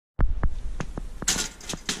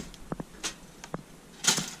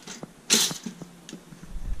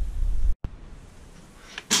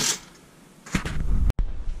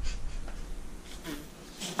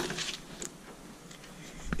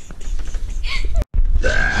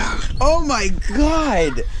Oh my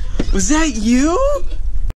God! Was that you?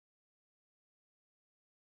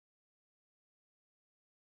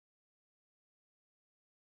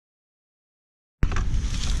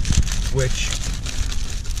 Which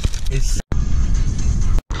is...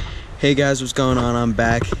 Hey guys, what's going on? I'm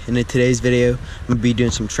back, and in today's video, I'm gonna be doing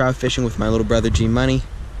some trout fishing with my little brother G Money.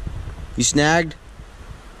 You snagged?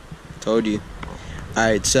 Told you.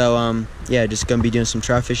 Alright, so yeah, just gonna be doing some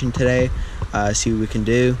trout fishing today. See what we can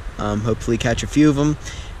do. Hopefully catch a few of them,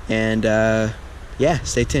 and yeah,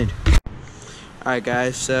 stay tuned. Alright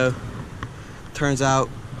guys, so turns out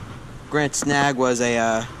Grant's snag was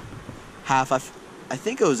a half. I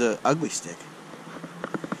think it was a ugly stick.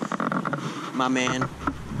 My main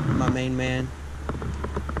man.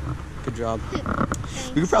 Good job.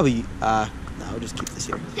 We could probably no, we'll just keep this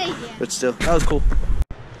here. Yeah. But still, that was cool.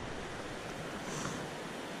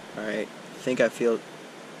 Alright, I think I feel,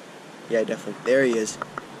 yeah, definitely. There he is.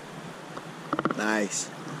 Nice.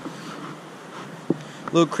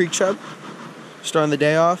 Little creek chub. Starting the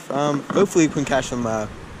day off. Hopefully we can catch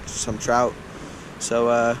some trout.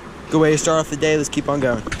 So good way to start off the day. Let's keep on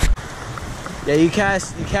going. Yeah, you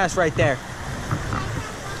cast right there.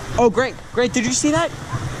 Oh, Grant, did you see that?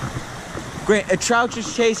 Grant, a trout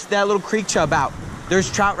just chased that little creek chub out.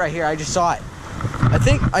 There's trout right here. I just saw it. I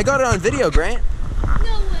think I got it on video, Grant.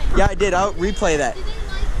 No way. Yeah, I did. I'll replay that. Did they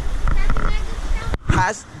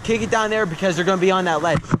like Kick it down there because they're gonna be on that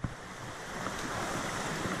ledge.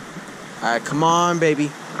 All right, come on,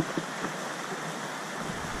 baby.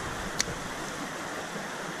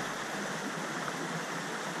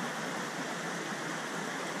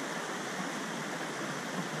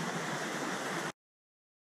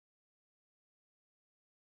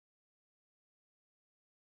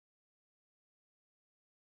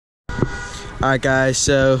 Alright guys,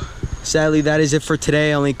 so sadly that is it for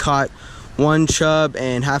today. I only caught one chub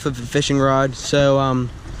and half of a fishing rod. So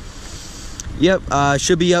yep,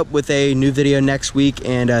 should be up with a new video next week,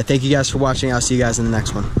 and thank you guys for watching. I'll see you guys in the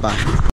next one. Bye.